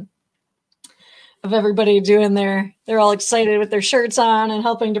them on of everybody doing they're all excited with their shirts on and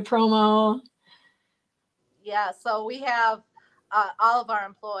helping to promo. Yeah, so we have all of our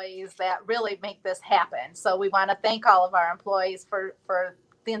employees that really make this happen. So we want to thank all of our employees for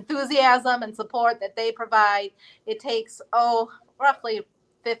the enthusiasm and support that they provide. It takes, roughly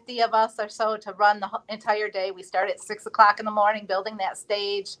 50 of us or so to run the entire day. We start at 6 o'clock in the morning building that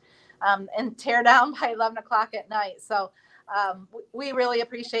stage and tear down by 11 o'clock at night. So we really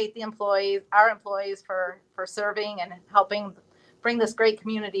appreciate our employees for serving and helping bring this great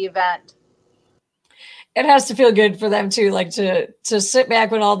community event. It has to feel good for them too, like to sit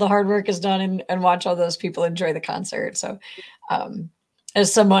back when all the hard work is done and watch all those people enjoy the concert. So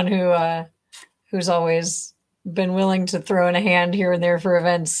as someone who's always been willing to throw in a hand here and there for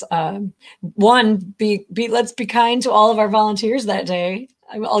events, let's be kind to all of our volunteers that day.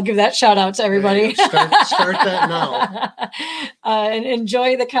 I'll give that shout out to everybody. Start that now. And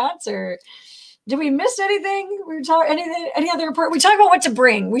enjoy the concert. Did we miss anything? We were talking any other report? We talked about what to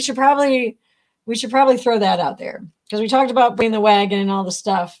bring. We should probably throw that out there because we talked about bringing the wagon and all the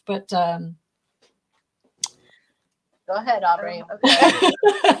stuff. But go ahead, Aubrey.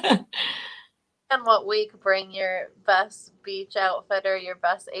 Okay. And what week bring your best beach outfit or your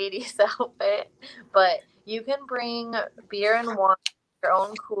best 80s outfit, but you can bring beer and wine, your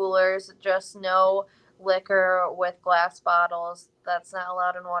own coolers, just no liquor with glass bottles. That's not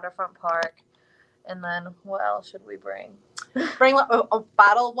allowed in Waterfront Park. And then what else should we bring? Bring a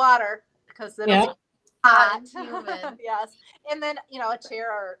bottle of water because it'll be hot. Human. Yes. And then, a chair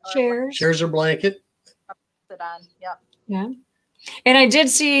or Chairs or blanket. sit on. Yep. Yeah. And I did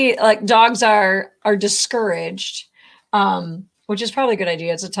see like dogs are discouraged, which is probably a good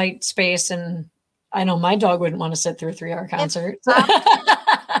idea. It's a tight space, and I know my dog wouldn't want to sit through a 3-hour concert.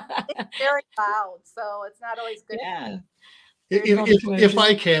 It's very loud, so it's not always good. Yeah. If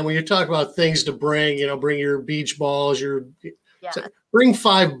I can, when you talk about things to bring, bring your beach balls, bring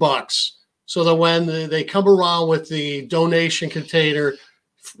 $5 so that when they come around with the donation container,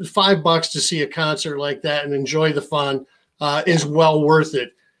 $5 to see a concert like that and enjoy the fun is well worth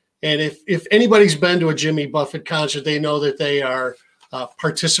it. And if anybody's been to a Jimmy Buffett concert, they know that they are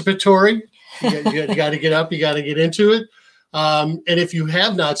participatory. You got to get up, you got to get into it. And if you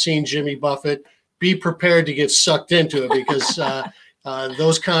have not seen Jimmy Buffett, be prepared to get sucked into it because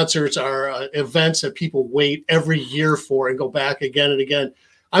those concerts are events that people wait every year for and go back again and again.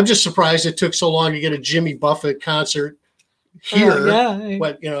 I'm just surprised it took so long to get a Jimmy Buffett concert here,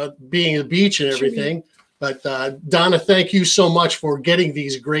 but being the beach and everything. But Donna, thank you so much for getting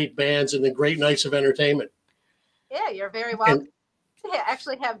these great bands and the great nights of entertainment. Yeah, you're very welcome. To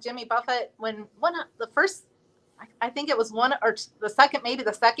actually have Jimmy Buffett when one of the first, I think it was one or the second, maybe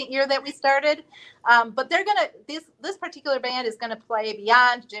the second year that we started. But they're this particular band is gonna play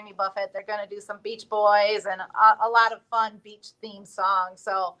beyond Jimmy Buffett. They're gonna do some Beach Boys and a lot of fun beach themed songs.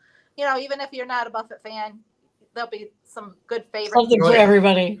 So, even if you're not a Buffett fan, there'll be some good favorites. Something for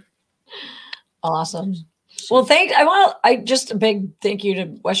everybody. Awesome. Well, just a big thank you to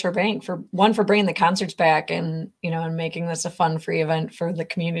West Shore Bank for bringing the concerts back and and making this a fun, free event for the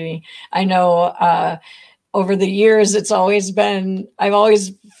community. I know over the years I've always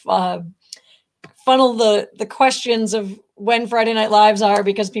funneled the questions of when Friday Night Lives are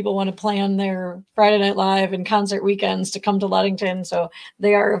because people want to plan their Friday Night Live and concert weekends to come to Ludington. So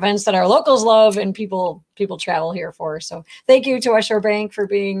they are events that our locals love and people travel here for. So thank you to West Shore Bank for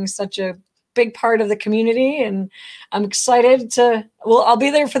being such a big part of the community, and I'm excited I'll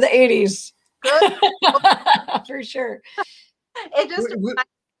be there for the 80s. Good. For sure. It just reminds me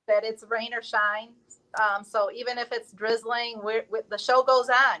that it's rain or shine. So even if it's drizzling, the show goes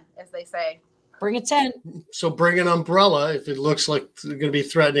on, as they say. Bring a tent. So bring an umbrella if it looks like it's going to be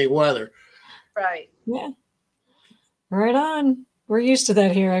threatening weather. Right. Yeah. Right on. We're used to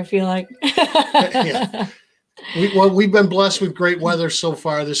that here, I feel like. Yeah. We've been blessed with great weather so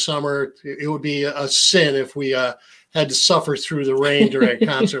far this summer. It would be a sin if we had to suffer through the rain during a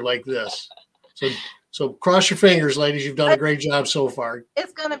concert like this. So cross your fingers, ladies. You've done a great job so far.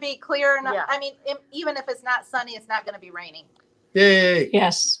 It's going to be clear enough. Yeah. I mean, even if it's not sunny, it's not going to be raining. Yay.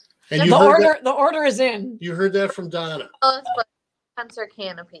 Yes. And the order is in. You heard that from Donna. Oh, it's like concert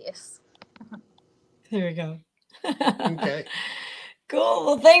canopies. There we go. Okay. Cool.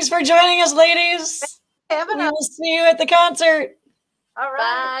 Well, thanks for joining us, ladies. Having We a, will see you at the concert. all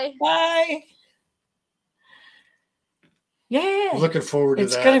right. Bye. Bye. Yeah. Looking forward to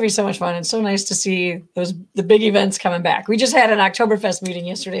It's that. going to be so much fun. It's so nice to see the big events coming back. We just had an Oktoberfest meeting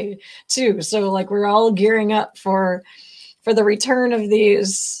yesterday too. So like we're all gearing up for the return of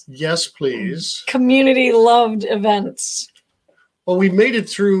these Yes, please. community loved events. Well, we made it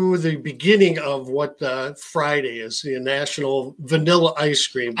through the beginning of what Friday is, the National Vanilla Ice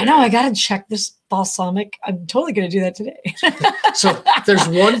Cream Day. I know I got to check this balsamic. I'm totally going to do that today. So if there's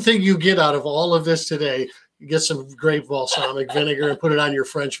one thing you get out of all of this today, you get some grape balsamic vinegar and put it on your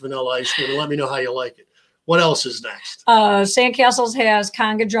French vanilla ice cream and let me know how you like it. What else is next? Sandcastles has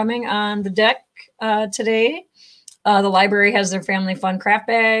conga drumming on the deck today. The library has their family fun craft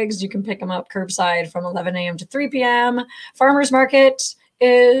bags. You can pick them up curbside from 11 a.m. to 3 p.m. Farmers market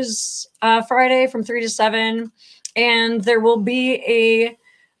is Friday from 3 to 7. And there will be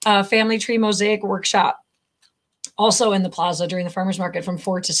a family tree mosaic workshop also in the plaza during the farmers market from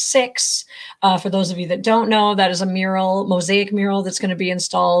 4 to 6. For those of you that don't know, that is a mosaic mural that's going to be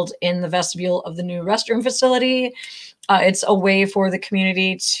installed in the vestibule of the new restroom facility. It's a way for the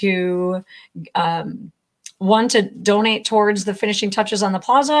community to one, to donate towards the finishing touches on the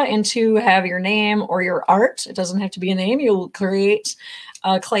plaza, and two, have your name or your art. It doesn't have to be a name. You'll create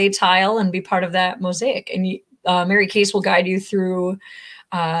a clay tile and be part of that mosaic. And Mary Case will guide you through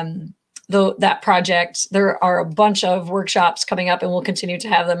that project. There are a bunch of workshops coming up, and we'll continue to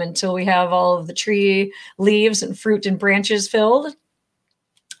have them until we have all of the tree leaves and fruit and branches filled.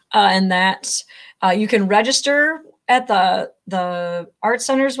 And that you can register at the Art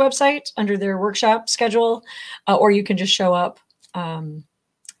Center's website under their workshop schedule, or you can just show up and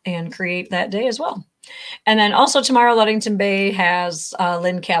create that day as well. And then also tomorrow, Ludington Bay has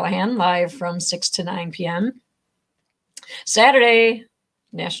Lynn Callahan live from 6 to 9 p.m. Saturday,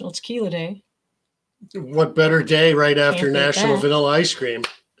 National Tequila Day. What better day right after Can't beat National that. Vanilla Ice Cream?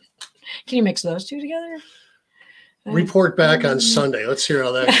 Can you mix those two together? Report back on Sunday. Let's hear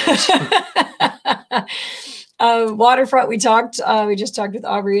how that goes. Waterfront, we just talked with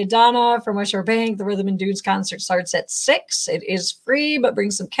Aubrey Adana from West Shore Bank. The Rhythm and Dudes concert starts at 6. It is free, but bring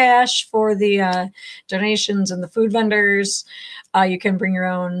some cash for the donations and the food vendors. You can bring your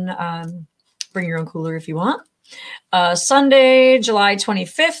own cooler if you want. Sunday, July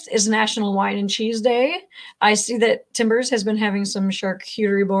 25th is National Wine and Cheese Day. I see that Timbers has been having some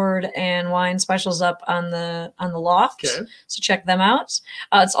charcuterie board and wine specials up on the loft. Okay. So check them out.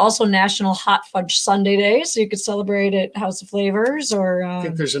 It's also National Hot Fudge Sunday Day, so you could celebrate at House of Flavors or I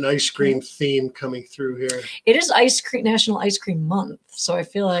think there's an ice cream theme coming through here. it is National Ice Cream Month. So I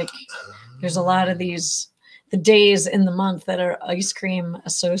feel like there's a lot of the days in the month that are ice cream There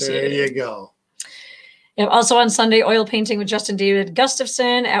associated. you go. Yeah, also on Sunday, oil painting with Justin David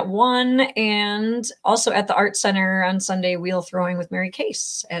Gustafson at 1, and also at the Art Center on Sunday, wheel throwing with Mary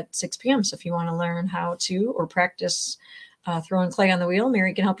Case at 6 p.m. So if you want to learn how to or practice throwing clay on the wheel,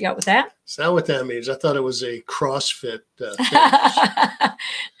 Mary can help you out with that. Is that what that means? I thought it was a CrossFit thing.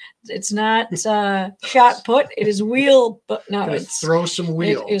 It's not shot put. It is wheel, but no, Gonna it's throw some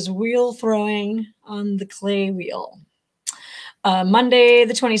wheel. It is wheel throwing on the clay wheel. Monday,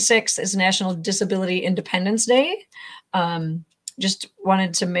 the 26th, is National Disability Independence Day. Just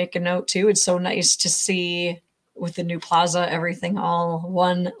wanted to make a note too. It's so nice to see with the new plaza, everything all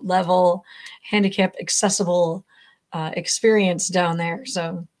one level, handicap accessible experience down there.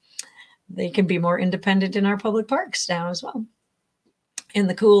 So they can be more independent in our public parks now as well. And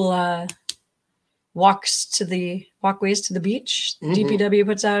the cool walkways to the beach DPW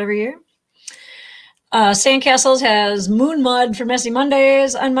puts out every year. Sandcastles has Moon Mud for Messy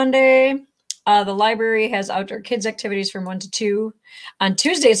Mondays on Monday. The library has outdoor kids activities from 1 to 2. On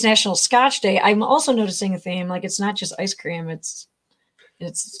Tuesday, it's National Scotch Day. I'm also noticing a theme. Like, it's not just ice cream. It's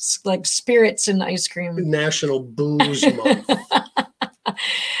like spirits and ice cream. National Booze Month.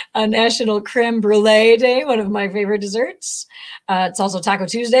 A National Creme Brulee Day, one of my favorite desserts. It's also Taco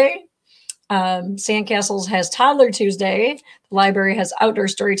Tuesday. Sandcastles has Toddler Tuesday. The library has outdoor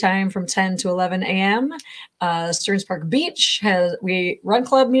story time from 10 to 11 a.m. Stearns Park Beach Run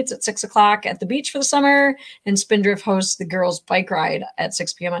Club meets at 6 o'clock at the beach for the summer, and Spindrift hosts the girls' bike ride at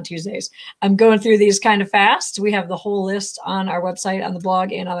 6 p.m. on Tuesdays. I'm going through these kind of fast. We have the whole list on our website, on the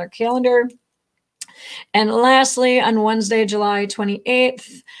blog, and on our calendar. And lastly, on Wednesday, July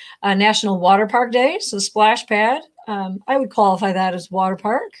 28th, National Water Park Day. So the splash pad, I would qualify that as water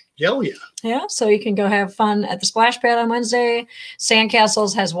park. Hell yeah. Yeah, so you can go have fun at the splash pad on Wednesday.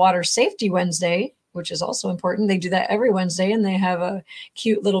 Sandcastles has Water Safety Wednesday which is also important. They do that every Wednesday, and they have a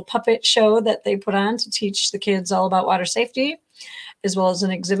cute little puppet show that they put on to teach the kids all about water safety, as well as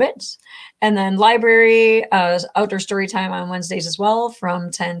an exhibit. And then library, outdoor story time on Wednesdays as well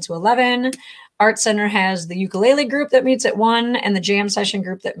from 10 to 11. Art Center has the ukulele group that meets at 1 and the jam session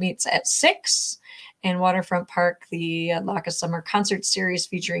group that meets at 6. And Waterfront Park, the Laka Summer Concert Series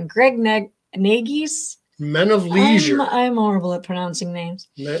featuring Greg Nagy's. Men of Leisure. I'm horrible at pronouncing names.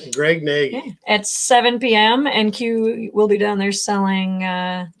 Greg Nagy. Yeah. At 7 p.m. And Q will be down there selling,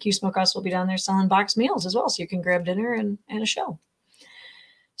 Q Smokehouse will be down there selling boxed meals as well. So you can grab dinner and a show.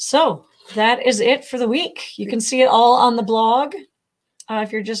 So that is it for the week. You can see it all on the blog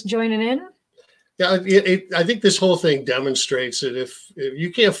if you're just joining in. Yeah, I think this whole thing demonstrates that if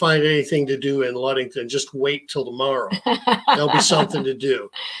you can't find anything to do in Ludington, just wait till tomorrow. There'll be something to do.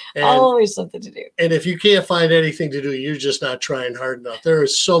 And, always something to do. And if you can't find anything to do, you're just not trying hard enough. There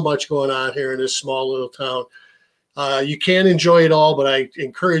is so much going on here in this small little town. You can't enjoy it all, but I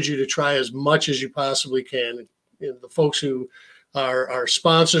encourage you to try as much as you possibly can. You know, the folks who are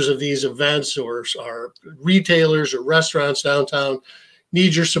sponsors of these events or are retailers or restaurants downtown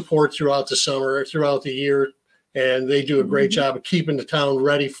need your support throughout the summer, throughout the year, and they do a great job of keeping the town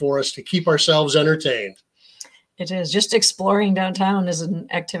ready for us to keep ourselves entertained. It is. Just exploring downtown is an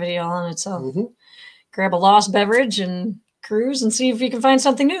activity all on itself. Grab a lost beverage and cruise and see if you can find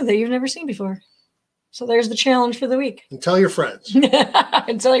something new that you've never seen before. So there's the challenge for the week. And tell your friends.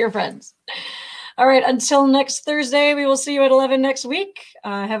 And tell your friends. All right. Until next Thursday, we will see you at 11 next week.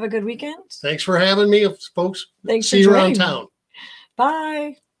 Have a good weekend. Thanks for having me, folks. Thanks See you around town.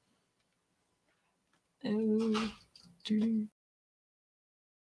 Bye.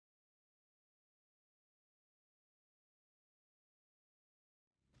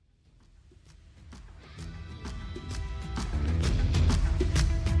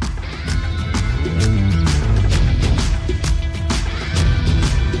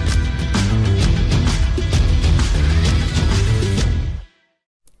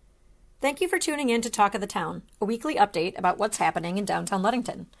 Thank you for tuning in to Talk of the Town, a weekly update about what's happening in downtown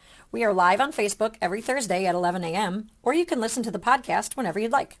Ludington. We are live on Facebook every Thursday at 11 a.m., or you can listen to the podcast whenever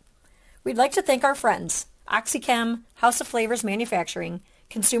you'd like. We'd like to thank our friends, OxyChem, House of Flavors Manufacturing,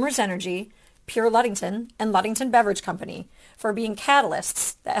 Consumers Energy, Pure Ludington, and Ludington Beverage Company for being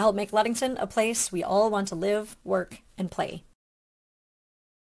catalysts that help make Ludington a place we all want to live, work, and play.